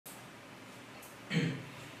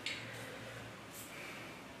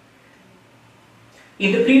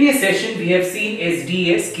In the previous session, we have seen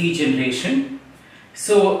SDS key generation.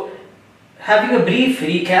 So, having a brief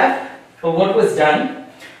recap of what was done,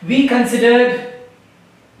 we considered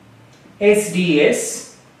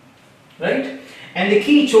SDS, right? And the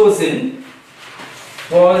key chosen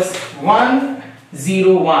was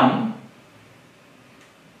 101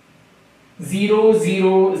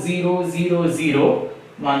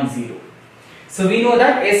 0000010. So we know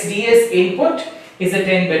that SDS input is a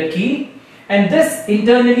 10-bit key, and this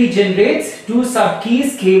internally generates two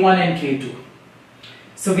subkeys K1 and K2.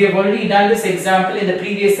 So we have already done this example in the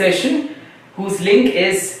previous session, whose link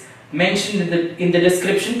is mentioned in the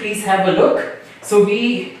description. Please have a look. So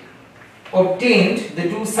we obtained the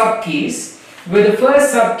two subkeys, where the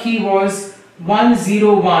first subkey was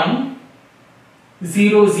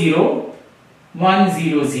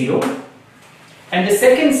 101000100, and the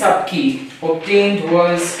second subkey obtained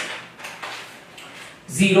was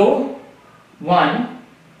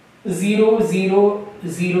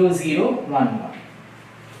 01000011,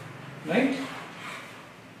 right?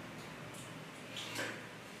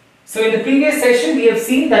 So in the previous session, we have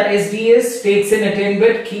seen that SDS takes in a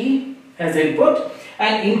 10-bit key as input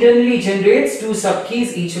and internally generates two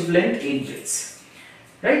subkeys, each of length 8 bits,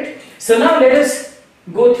 right? So now let us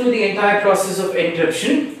go through the entire process of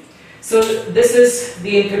encryption. So this is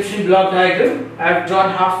the encryption block diagram I have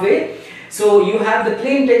drawn halfway. So you have the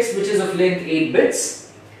plain text, which is of length 8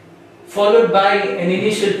 bits, followed by an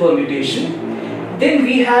initial permutation. Then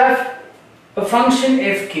we have a function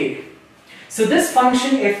fk. So this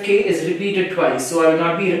function fk is repeated twice, so I will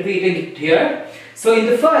not be repeating it here. So in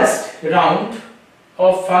the first round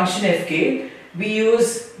of function fk, we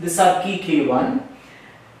use the subkey k1,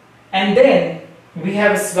 and then we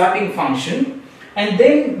have a swapping function, and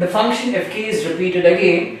then the function fk is repeated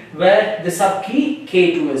again, where the subkey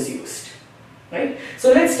k2 is used, right?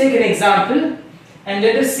 So let's take an example and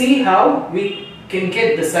let us see how we can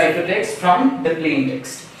get the ciphertext from the plain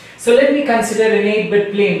text. So let me consider an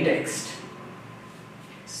 8-bit plain text.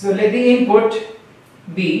 So let the input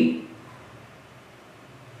be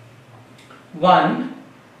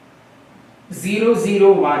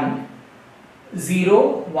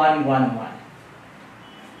 10010111.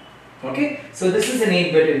 Okay, so this is an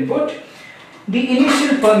 8-bit input. The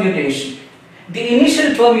initial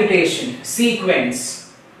permutation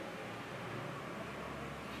sequence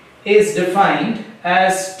is defined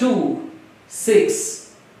as 2,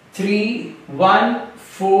 6, 3, 1,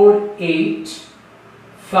 4, 8,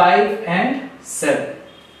 5 and 7.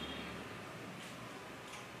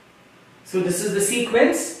 So this is the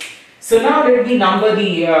sequence. So now let me number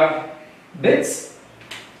the bits.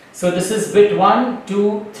 So this is bit 1,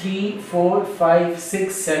 2, 3, 4, 5,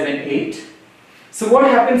 6, 7, 8. So what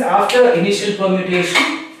happens after initial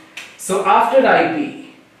permutation? So after IP,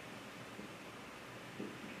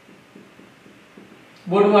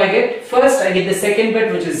 what do I get? First I get the second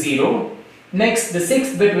bit, which is 0. Next the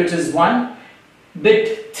 6th bit, which is 1.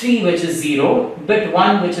 Bit 3, which is 0. Bit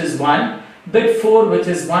 1, which is 1. Bit 4, which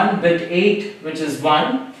is 1. Bit 8, which is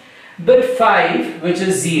 1. Bit 5, which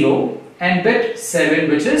is 0. And bit 7,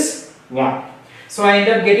 which is 1. So I end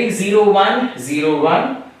up getting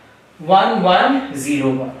 0101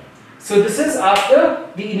 1101. So this is after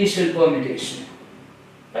the initial permutation,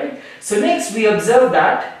 right? So next we observe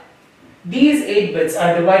that these 8 bits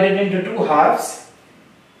are divided into two halves,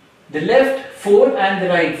 the left 4 and the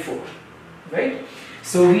right 4, right?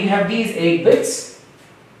 So we have these 8 bits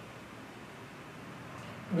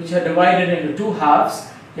which are divided into two halves.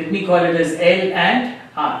 Let me call it as L and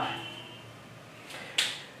R.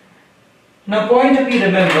 Now point to be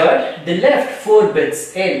remembered, the left 4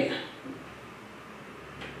 bits L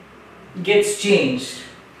gets changed,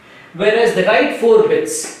 whereas the right 4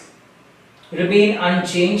 bits remain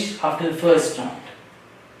unchanged after the first round.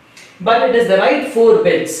 But it is the right 4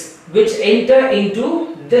 bits which enter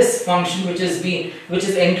into this function, which is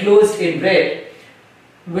enclosed in red,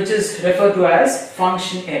 which is referred to as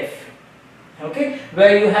function f, okay,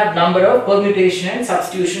 where you have number of permutation and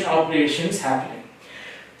substitution operations happening.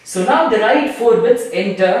 So now the right 4 bits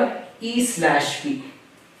enter E/P.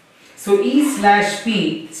 So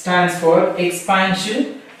E/P stands for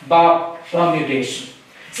expansion bar permutation.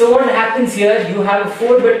 So what happens here, you have a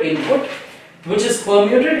 4-bit input which is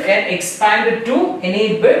permuted and expanded to an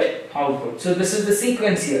 8-bit output. So this is the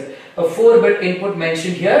sequence here. A 4-bit input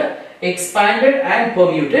mentioned here, expanded and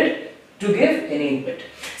permuted to give an 8-bit.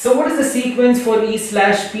 So what is the sequence for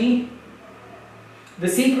E/P? The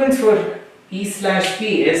sequence for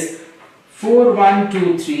E/P is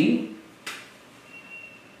 4123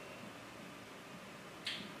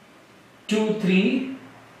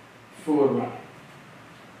 2341.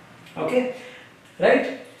 Okay,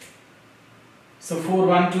 right? So 4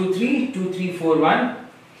 1 2 3 2 3 4 1.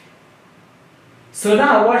 So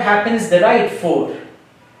now what happens? The right 4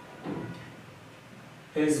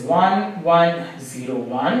 is 1 1 0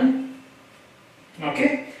 1.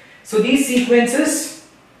 Okay. So these sequences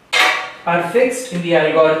are fixed in the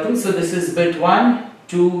algorithm. So this is bit 1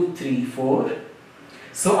 2 3 4.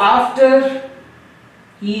 So after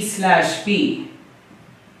E/P,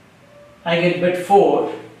 I get bit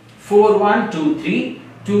 4 4 1 2 3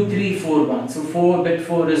 2 3 4 1. So 4 bit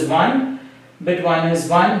 4 is 1, bit 1 is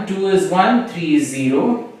 1, 2 is 1, 3 is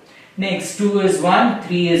 0. Next 2 is 1,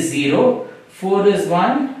 3 is 0, 4 is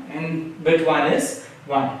 1, and bit 1 is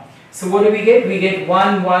 1. So what do we get? We get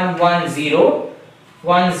 1 1 1 0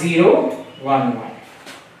 1 0 1 1.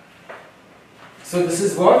 So this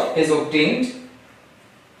is what is obtained.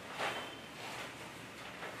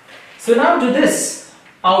 So now to this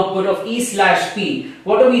output of E/P,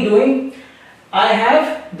 what are we doing? I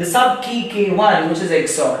have the sub key K1, which is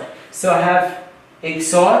XOR. So I have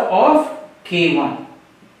XOR of K1.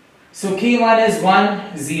 So K1 is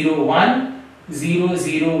 1 0 1 0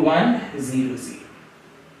 0 1 0 0.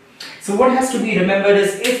 So what has to be remembered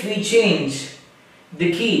is if we change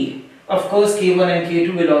the key, of course K1 and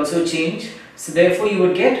K2 will also change. So therefore you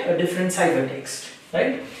would get a different ciphertext,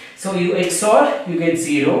 right? So you XOR, you get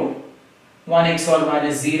 0. 1 XOR 1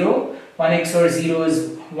 is 0. 1 XOR 0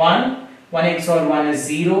 is 1. 1 XOR 1 is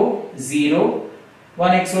 0, 0.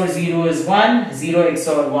 1 XOR 0 is 1. 0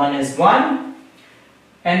 XOR 1 is 1.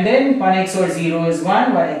 And then 1 XOR 0 is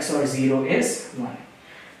 1. 1 XOR 0 is 1.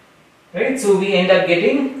 Right? So we end up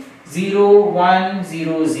getting 0, 1,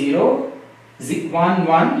 0, 0, 1,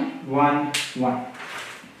 1, 1, 1.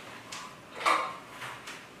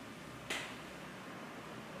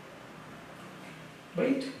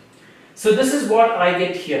 Right? So this is what I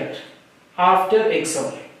get here after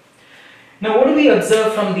XOR. Now what do we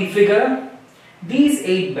observe from the figure? These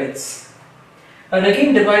 8 bits are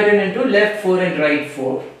again divided into left 4 and right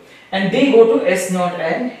 4, and they go to S0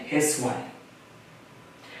 and S1.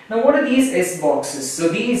 Now what are these S boxes? So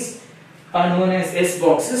these are known as S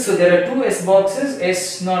boxes. So there are 2 S boxes,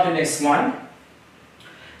 S0 and S1.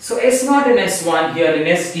 So S0 and S1 here in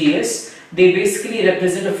SDS, they basically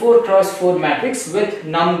represent a 4 cross 4 matrix with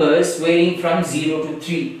numbers varying from 0 to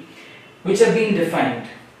 3, which have been defined.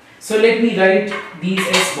 So let me write these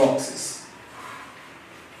S boxes.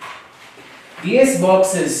 The S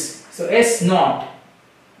boxes, so S0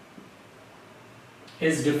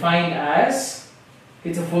 is defined as,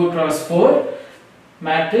 it's a 4 cross 4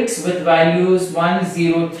 matrix with values 1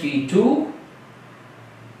 0 3 2,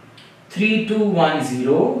 3 2 1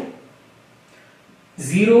 0,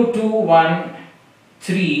 0 2 1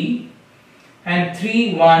 3, and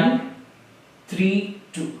 3 1 3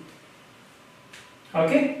 2.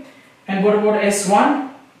 Okay. And what about S1?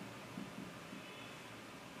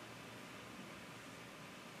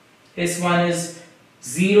 S1 is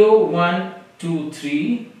 0 1 2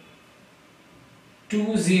 3,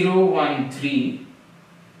 2 0 1 3,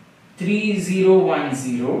 3 0 1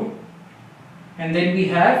 0, and then we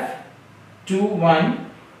have 2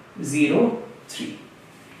 1 0 3.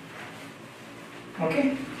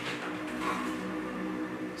 Okay.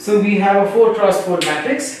 So we have a 4 cross 4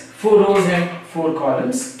 matrix, 4 rows and 4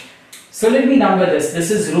 columns. So let me number this.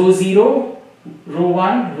 This is row 0, row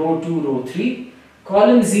 1, row 2, row 3,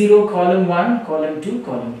 column 0, column 1, column 2,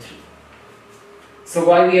 column 3. So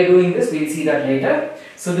why we are doing this, we'll see that later.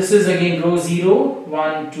 So this is again row 0,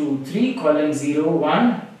 1, 2, 3, column 0,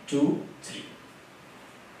 1, 2, 3.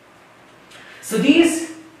 So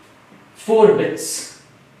these 4 bits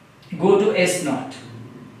go to S0.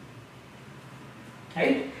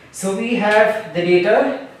 Right? So we have the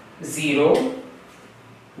data 0,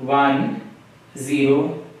 1,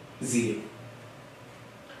 0, 0.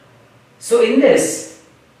 So in this,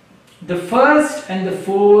 the first and the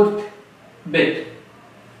fourth bit,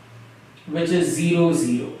 which is 0,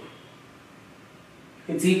 0,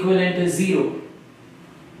 its equivalent is 0.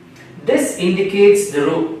 This indicates the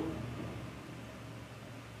row.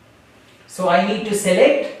 So I need to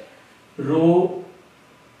select row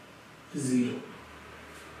 0.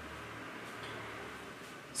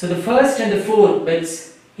 So the first and the fourth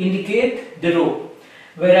bits indicate the row,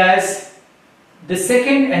 whereas the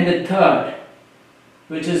second and the third,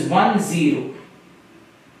 which is 1 0,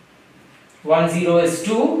 1 0 is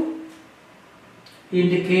 2,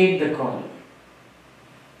 indicate the column.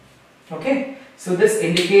 Okay, so this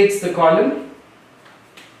indicates the column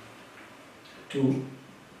 2.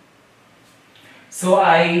 So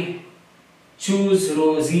I choose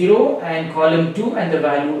row 0 and column 2, and the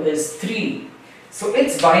value is 3. So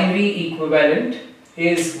its binary equivalent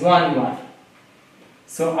is 1 1.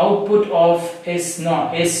 So output of S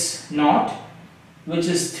naught, which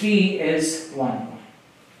is 3, is 1 1.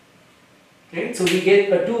 Right? So we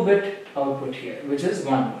get a 2-bit output here, which is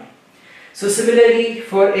 1 1. So similarly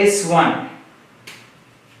for S1,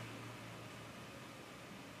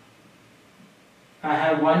 I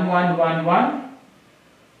have 1 1 1 1.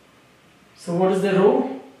 So what is the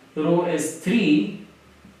row? The row is 3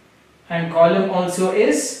 and column also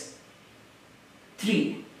is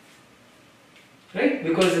 3. Right?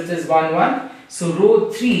 Because it is 1 1. So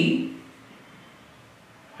row 3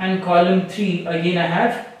 and column 3, again I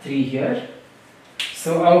have 3 here.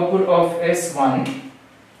 So output of S1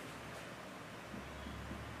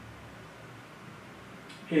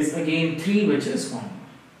 is again 3, which is 1.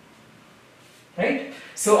 Right?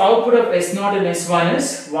 So output of S0 and S1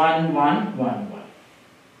 is 1 1 1 1.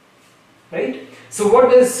 Right? So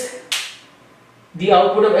what is the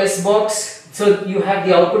output of S box? So you have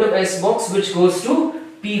the output of S box which goes to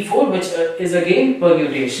P4, which is again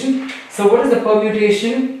permutation. So what is the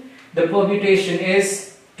permutation? The permutation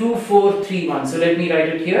is 2 4 3 1. So let me write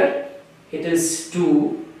it here. It is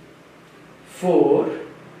 2 4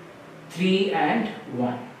 3 and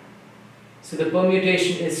 1. So the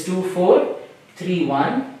permutation is 2 4 3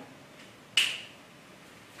 1.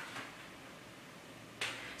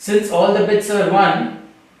 Since all the bits are 1,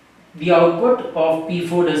 the output of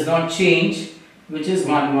P4 does not change, which is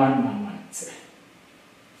 1 1 1 1.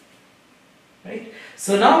 Right?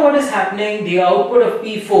 So now what is happening? The output of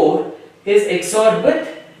P4 is XORed with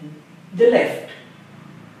the left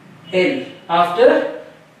L after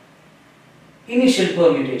initial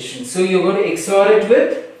permutation. So you're going to XOR it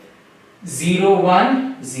with 0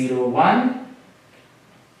 1 0 1.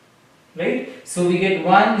 Right? So we get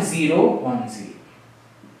 1 0 1 0.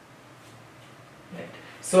 Right.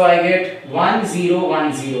 So I get 1 0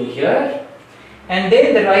 1 0 here, and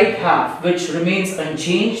then the right half, which remains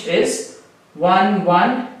unchanged, is 1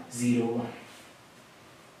 1 0 1.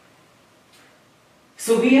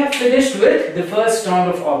 So we have finished with the first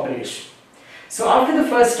round of operation. So after the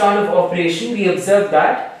first round of operation, we observe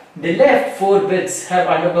that the left 4 bits have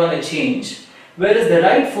undergone a change, whereas the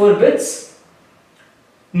right 4 bits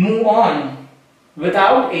move on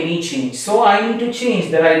without any change. So I need to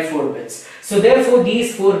change the right 4 bits. So therefore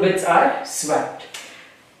these 4 bits are swapped.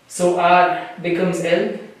 So R becomes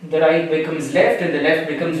L, the right becomes left, and the left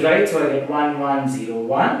becomes right. So I get 1 1 0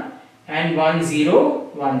 1 and 1 0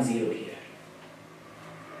 1 0 here.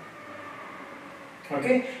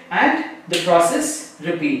 Okay, and the process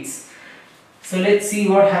repeats. So let's see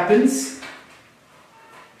what happens.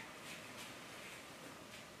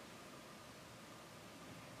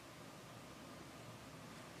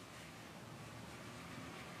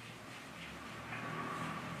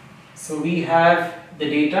 So we have the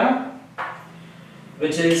data,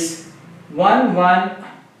 which is 1 1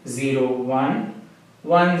 0 1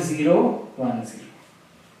 1 0 1 0.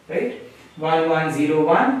 Right? 1 1 0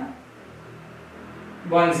 1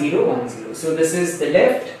 1 0 1 0. So this is the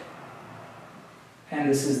left and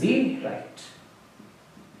this is the right.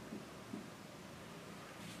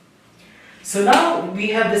 So now we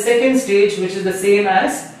have the second stage, which is the same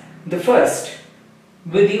as the first,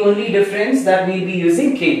 with the only difference that we'll be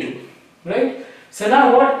using K2. Right? So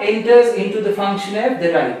now what enters into the function f?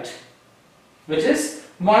 The right, which is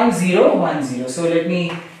 1 0 1 0. So let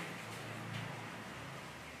me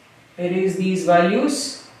erase these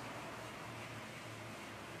values.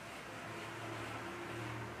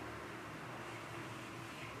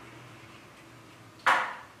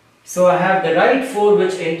 So I have the right 4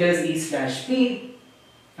 which enters E/P.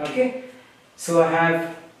 Okay. So I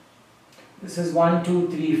have, this is 1 2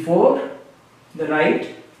 3 4, the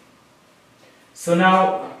right. So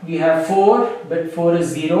now we have 4, bit 4 is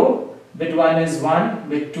 0, bit 1 is 1,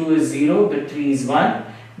 bit 2 is 0, bit 3 is 1,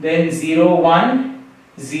 then 0 1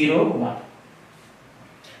 0 1.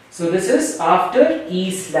 So this is after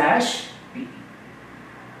E/P,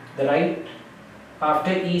 the right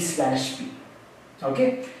after E/P.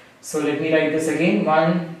 Okay. So let me write this again,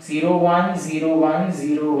 1 0 1 0 1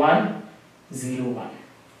 0 1 0 1.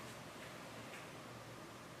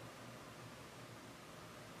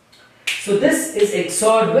 So this is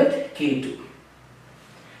XORed with K2.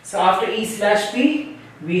 So after E/P,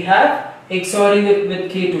 we have XORing it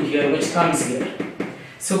with K2 here, which comes here.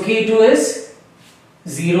 So K2 is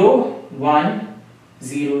 0 1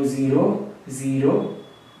 0 0 0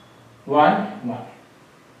 1 1.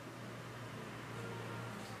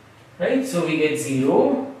 Right? So we get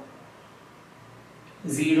 0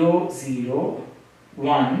 0 0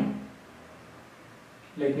 1.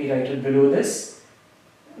 Let me write it below this.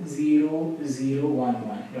 0 0 1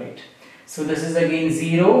 1. Right? So this is again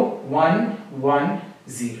 0 1 1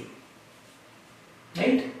 0.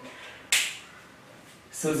 Right?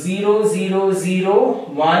 So 0, 0, 0,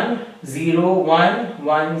 1, 0, 1,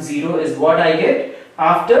 1, 0 is what I get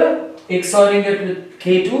after XORing it with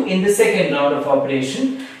K2 in the second round of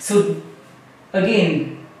operation. So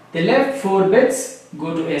again, the left 4 bits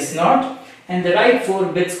go to S0 and the right 4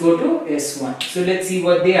 bits go to S1. So let's see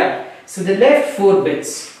what they are. So the left 4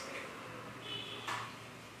 bits,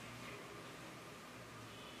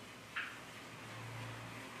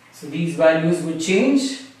 so these values would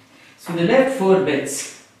change. So the left 4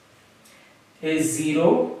 bits is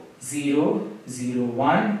 0, 0, 0,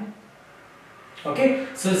 1. Okay,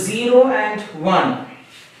 so 0 and 1,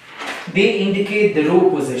 they indicate the row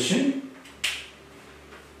position.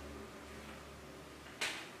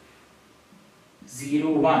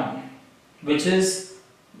 0, 1, which is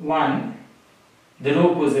 1, the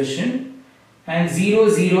row position, and 0,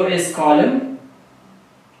 0 is column,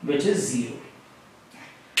 which is 0.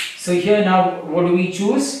 So here now what do we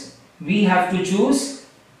choose? We have to choose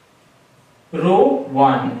row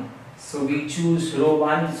 1. So we choose row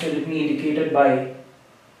 1, so let me indicate it by,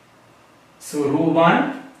 so row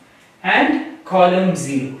 1 and column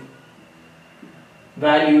 0.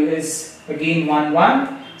 Value is again 1,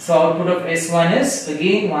 1. So output of S1 is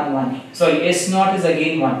again 1, 1. Sorry, S0 is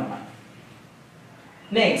again 1, 1.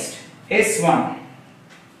 Next, S1.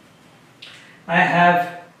 I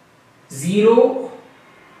have 0,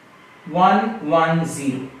 1, 1,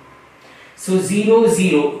 0. So 0,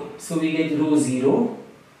 0. So we get row 0.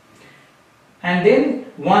 And then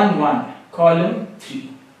 1, 1, column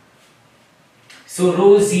 3. So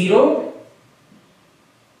row 0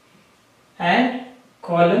 and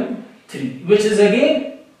column 3, which is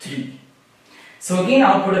again 3. So again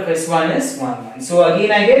output of S1 is 1, 1. So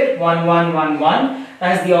again I get 1, 1, 1, 1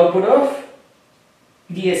 as the output of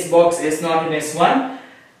the S box S0 and S1.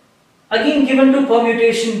 Again given to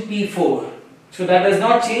permutation P4. So that does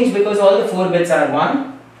not change because all the 4 bits are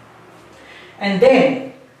 1. And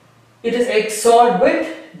then it is XORed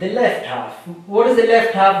with the left half. What is the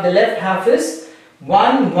left half? The left half is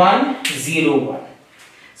 1, 1, 0, 1.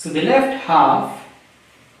 So the left half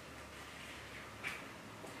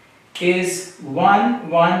is 1,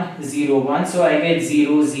 1, 0, 1. So I get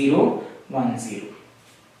 0, 0, 1, 0.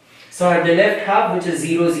 So I have the left half which is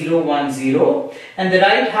 0, 0, 1, 0 and the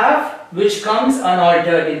right half which comes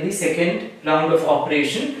unaltered in the second round of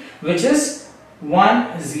operation, which is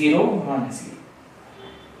 1, 0, 1, 0.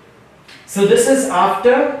 So this is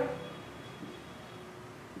after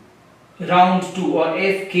round 2 or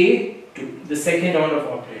FK2, the second round of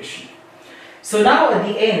operation. So now at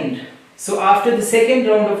the end, so after the second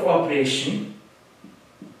round of operation,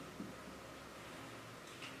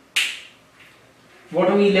 what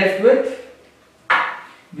are we left with?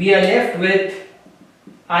 We are left with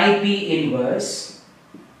IP inverse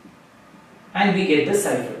and we get the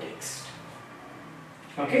ciphertext.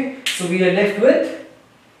 Okay, so we are left with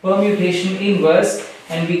permutation inverse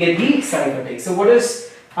and we get the ciphertext. So what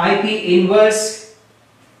is IP inverse?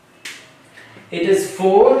 It is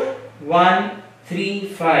 4, 1, 3,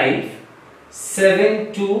 5,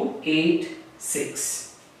 7, 2, 8,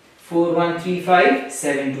 6. 4, 1, 3, 5,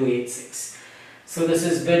 7, 2, 8, 6. So this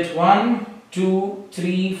is bit 1, 2,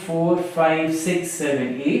 3, 4, 5, 6,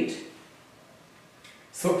 7, 8.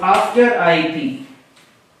 So after IP,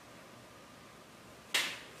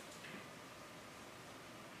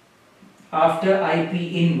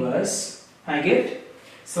 inverse, I get,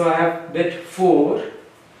 so I have bit 4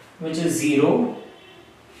 which is 0,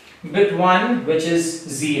 bit 1 which is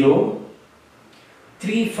 0,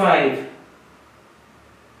 3, 5,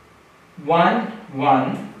 1,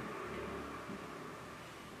 1,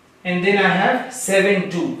 and then I have 7,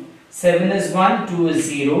 2. 7 is 1, 2 is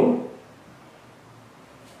 0,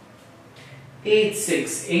 8,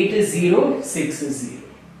 6. 8 is 0, 6 is 0.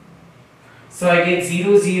 So I get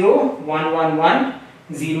 0, 0, 1, 1, 1,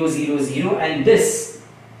 0, 0, 0 and this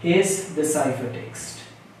is the ciphertext.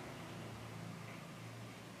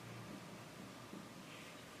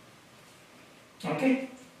 Okay.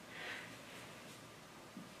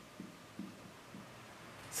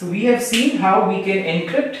 So we have seen how we can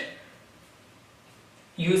encrypt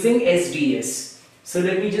using SDS. So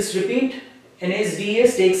let me just repeat. An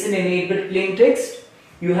SDS takes in an 8-bit plain text.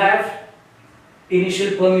 You have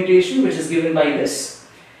initial permutation which is given by this,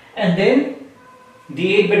 and then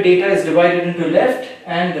the 8-bit data is divided into left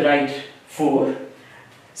and the right 4.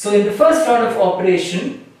 So in the first round of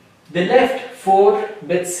operation, the left 4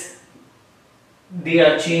 bits, they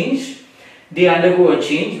are changed, they undergo a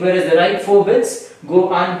change, whereas the right 4 bits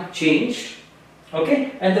go unchanged.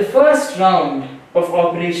 Okay, and the first round of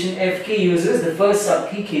operation FK uses the first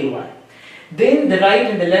subkey K1. Then the right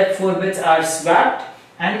and the left 4 bits are swapped,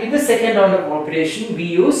 and in the second round of operation we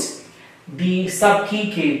use the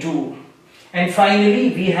subkey K2, and finally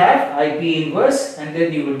we have IP inverse, and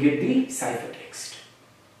then you will get the ciphertext.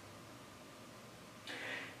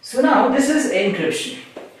 So now this is encryption,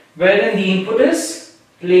 wherein the input is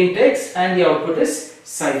plain text and the output is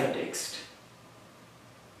ciphertext.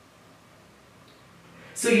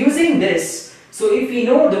 So using this, so if we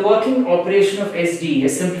know the working operation of SDS,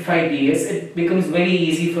 simplified DS, it becomes very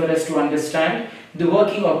easy for us to understand the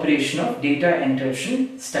working operation of data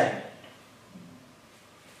encryption standard.